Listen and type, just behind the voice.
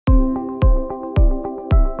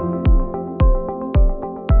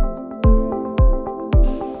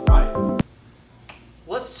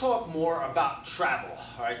let's talk more about travel.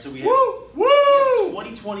 All right, so we have, Woo! we have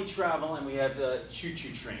 2020 travel and we have the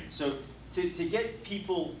choo-choo train. So to get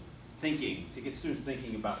people thinking, to get students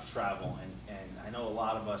thinking about travel, and I know a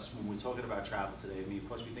lot of us, when we're talking about travel today, of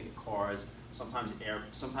course we think of cars, sometimes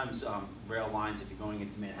rail lines if you're going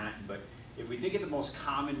into Manhattan, but if we think of the most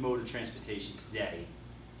common mode of transportation today,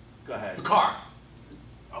 go ahead. The car.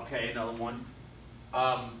 Okay, another one.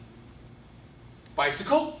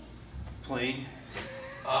 Bicycle. Plane.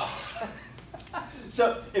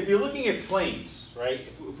 So if you're looking at planes, right?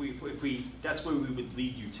 If we that's where we would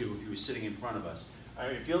lead you to if you were sitting in front of us. All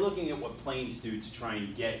right, if you're looking at what planes do to try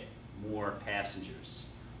and get more passengers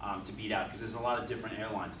to beat out, because there's a lot of different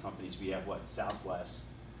airlines companies. We have what, Southwest.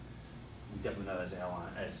 We definitely know as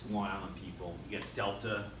airline as Long Island people. You got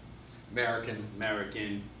Delta,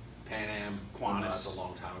 American, Pan Am, Qantas. That's a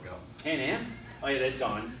long time ago. Pan Am? Oh yeah, that's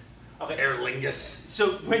done. Okay. Aer Lingus.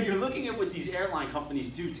 So when you're looking at what these airline companies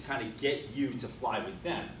do to kind of get you to fly with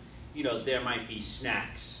them, you know, there might be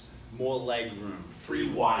snacks, more leg room, free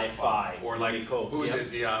Wi-Fi, or like Coke. who was it?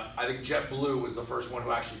 The I think JetBlue was the first one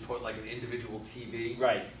who actually put like an individual TV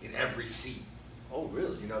in every seat. Oh,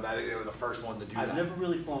 really? You know, that they were the first one to do that. I've never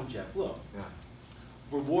really flown JetBlue. Yeah.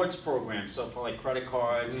 Rewards programs, so for like credit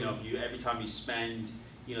cards, you know, if you every time you spend,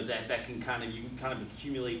 you know, that can kind of, you can kind of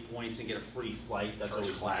accumulate points and get a free flight. That's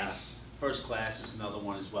always nice. First class is another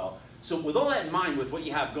one as well. So with all that in mind, with what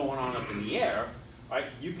you have going on up in the air, right,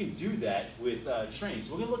 you can do that with trains.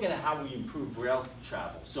 So we're gonna look at how we improve rail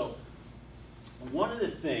travel. So one of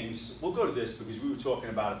the things, we'll go to this because we were talking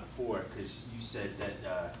about it before, because you said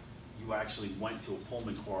that you actually went to a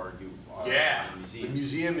Pullman car. The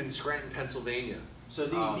museum in Scranton, Pennsylvania. So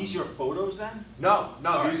these are your photos then? No,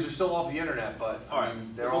 these are still off the internet, but I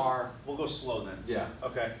mean, We'll go slow then. Yeah.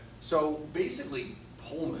 Okay. So basically,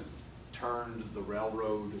 Pullman turned the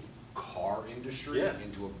railroad car industry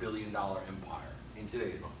into $1 billion empire in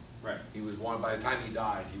today's moment. Right. He was one. By the time he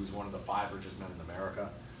died, he was one of the 5 richest men in America.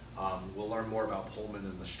 We'll learn more about Pullman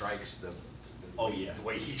and the strikes, the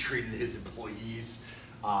way he treated his employees.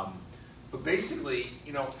 But basically,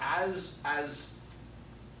 you know, as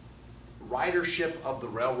ridership of the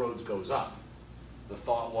railroads goes up, the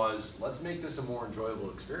thought was, let's make this a more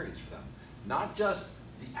enjoyable experience for them. Not just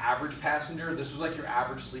the average passenger. This was like your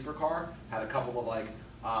average sleeper car. Had a couple of like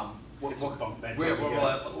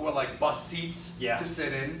were like bus seats to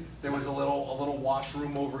sit in. There was a little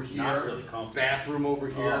washroom over here, not really comfortable. Bathroom over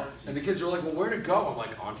here, and the kids were like, "Well, where to go?" I'm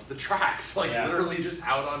like, "Onto the tracks, like literally just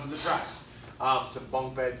out onto the tracks." Some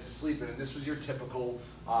bunk beds to sleep in, and this was your typical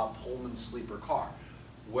Pullman sleeper car.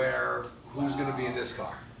 Where who's going to be in this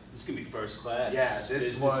car? This is going to be first class. Yeah,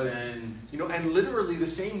 this was, you know, and literally the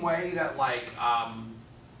same way that like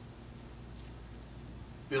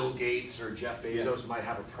Bill Gates or Jeff Bezos might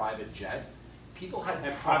have a private jet. People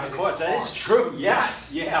had private cars. That is true.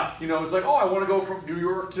 Yes. Yeah. You know, it's like, oh, I want to go from New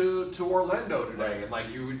York to Orlando today, and like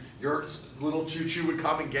your little choo-choo would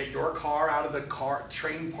come and get your car out of the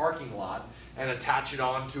train parking lot and attach it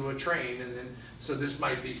onto a train, and then so this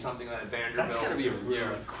might be something that Vanderbilt. That's gotta be a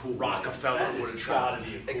really cool Rockefeller would have tried. Gotta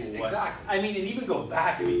be a cool Exactly. I mean, and even go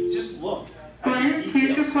back. I mean, just look at Glenn, the here's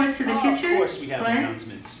details. your point to the future. Of course, we have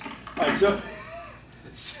announcements. All right,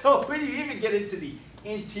 so when you even get into the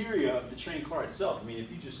interior of the train car itself, I mean,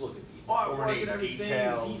 if you just look at the artwork and everything,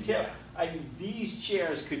 detail. I mean, these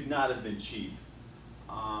chairs could not have been cheap.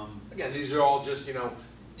 Again, these are all just, you know,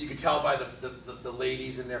 you can tell by the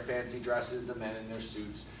ladies in their fancy dresses, the men in their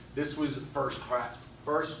suits. This was first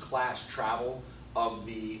class travel of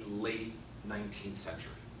the late 19th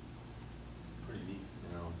century. Pretty neat.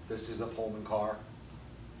 You know, this is a Pullman car.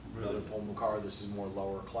 Another Pullman car. This is more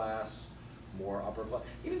lower class, more upper class.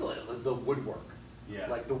 Even the woodwork. Yeah.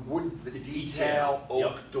 Like the wood, the detail,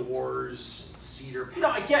 oak doors, cedar panels. You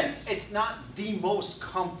know, again, it's not the most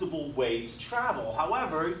comfortable way to travel.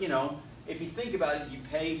 However, you know, if you think about it, you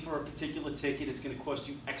pay for a particular ticket, it's going to cost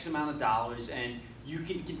you X amount of dollars, and you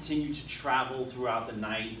can continue to travel throughout the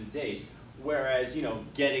night and the days. Whereas, you know,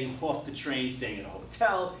 getting off the train, staying at a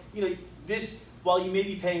hotel, you know, this, while you may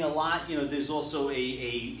be paying a lot, you know, there's also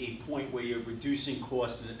a point where you're reducing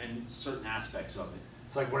costs and certain aspects of it.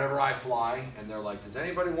 It's like whenever I fly, and they're like, "Does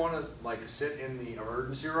anybody want to like sit in the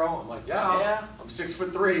emergency row?" I'm like, "Yeah, I'm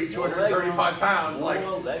 6'3", 235 pounds, like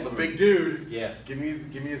I'm a big dude. Yeah, give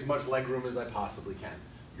me as much leg room as I possibly can."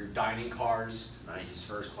 Your dining cars, nice. This is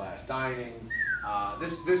first class dining.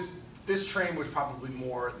 This train was probably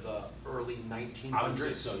more the early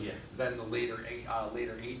 1900s than the later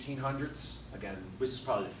 1800s. Again, this is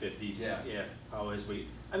probably the 50s. Yeah, probably.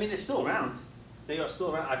 I mean, they're still around. They are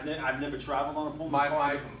still around. I've never traveled on a Pullman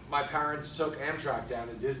car. My parents took Amtrak down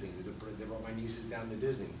to Disney. They brought my nieces down to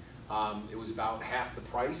Disney. It was about half the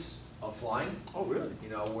price of flying. Oh, really? You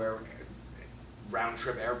know, where round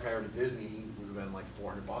trip airfare to Disney would have been like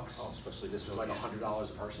 $400. Oh, especially this was like $100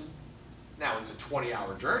 a person. Now it's a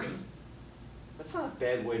 20-hour journey. That's not a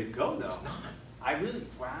bad way to go, though. It's not.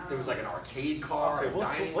 Wow. There was like an arcade car, okay, a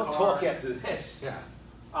dining we'll car. talk after this. Yeah.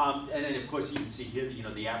 And then, of course, you can see here, you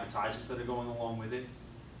know, the advertisements that are going along with it.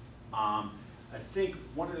 I think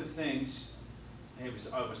one of the things, and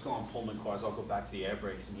we're still on Pullman cars, I'll go back to the air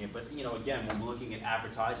brakes in here, but, you know, again, when we're looking at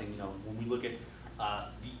advertising, you know, when we look at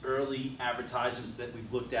the early advertisements that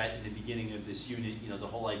we've looked at in the beginning of this unit, you know, the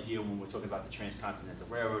whole idea when we're talking about the Transcontinental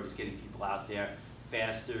Railroad is getting people out there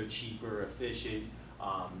faster, cheaper, efficient,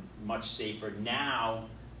 much safer. Now,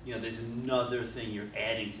 you know, there's another thing you're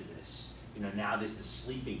adding to this. You know, now there's the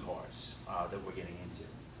sleeping cars that we're getting into.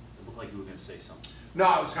 It looked like you were going to say something. No,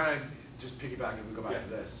 I was kind of just piggybacking. We go back to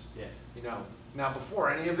this. Yeah. You know, now before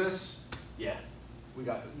any of this, yeah, we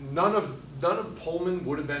got none of Pullman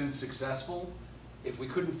would have been successful if we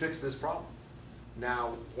couldn't fix this problem.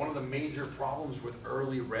 Now, one of the major problems with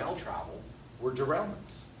early rail travel were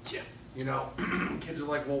derailments. Yeah. You know, kids are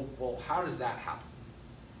like, well, how does that happen?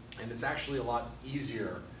 And it's actually a lot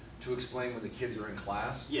easier to explain when the kids are in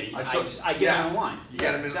class. Yeah, I get them online. You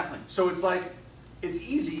get them exactly. So it's like, it's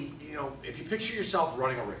easy, you know, if you picture yourself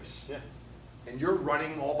running a race, yeah, and you're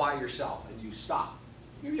running all by yourself and you stop,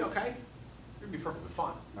 you'll be okay. You'll be perfectly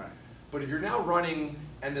fine. Right. But if you're now running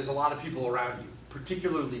and there's a lot of people around you,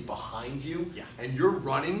 particularly behind you, yeah, and you're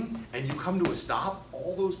running and you come to a stop,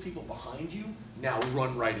 all those people behind you now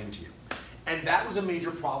run right into you. And that was a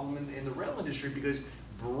major problem in the rail industry because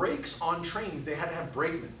brakes on trains, they had to have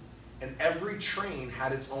brakemen. And every train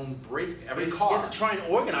had its own brake, every car. You had to try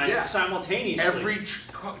and organize it simultaneously. Every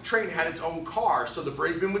train had its own car, so the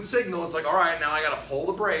brakeman would signal, it's like, all right, now I gotta pull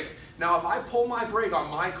the brake. Now if I pull my brake on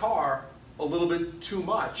my car a little bit too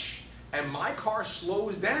much, and my car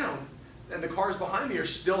slows down, and the cars behind me are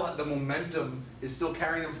still, the momentum is still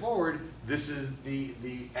carrying them forward, this is the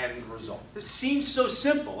end result. It seems so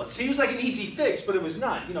simple. It seems like an easy fix, but it was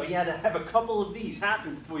not. You know, you had to have a couple of these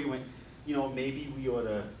happen before you went, you know, maybe we ought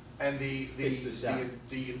to and the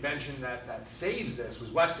invention that saves this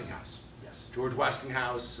was Westinghouse. Yes. George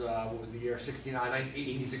Westinghouse, what was the year?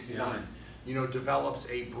 1869. You know, develops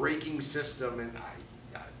a braking system, and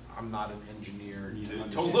I'm not an engineer.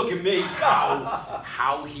 Don't look at me.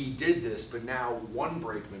 How he did this, but now one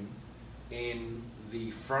brakeman in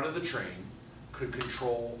the front of the train could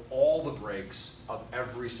control all the brakes of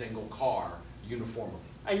every single car uniformly.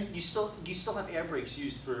 And you still have air brakes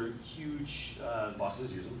used for huge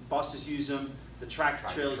buses use them. Buses use them. The tractor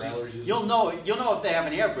trailers use them. You'll know if they have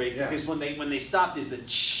an air brake because when they stop, there's the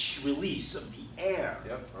release of the air.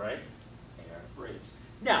 Yep. Right. Air brakes.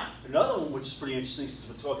 Now another one which is pretty interesting since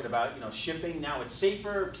we're talking about shipping. Now it's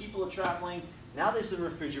safer. People are traveling. Now there's the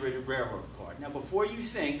refrigerated railroad car. Now before you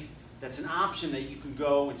think that's an option that you can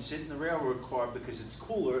go and sit in the railroad car because it's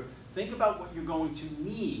cooler, think about what you're going to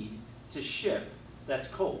need to ship that's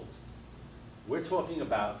cold. We're talking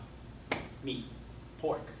about meat,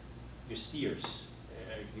 pork, your steers,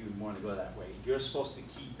 if you want to go that way. You're supposed to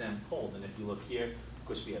keep them cold. And if you look here, of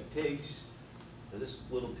course we have pigs. So this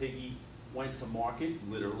little piggy went to market,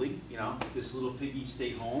 literally. This little piggy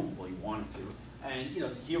stayed home. Well, he wanted to. And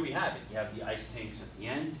here we have it. You have the ice tanks at the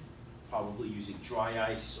end, probably using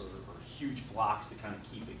dry ice or huge blocks to kind of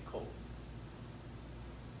keep it cold.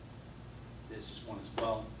 There's just one as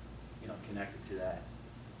well. Connected to that.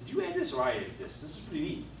 Did you add this or I added this? This is pretty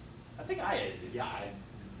neat. I think I added it. Yeah, I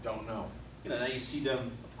don't know. Now you see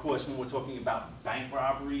them, of course, when we're talking about bank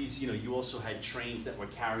robberies, you also had trains that were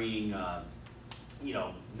carrying,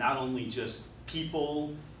 not only just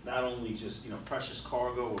people, not only just, precious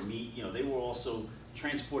cargo or meat, they were also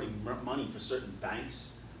transporting money for certain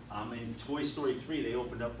banks. In Toy Story 3, they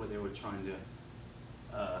opened up where they were trying to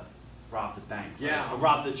rob the bank. Right? Yeah. Or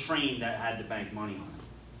rob the train that had the bank money on it.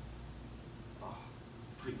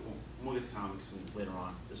 Pretty cool. We'll get to comics later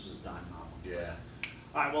on. This was a dime novel. Yeah.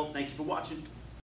 All right, well, thank you for watching.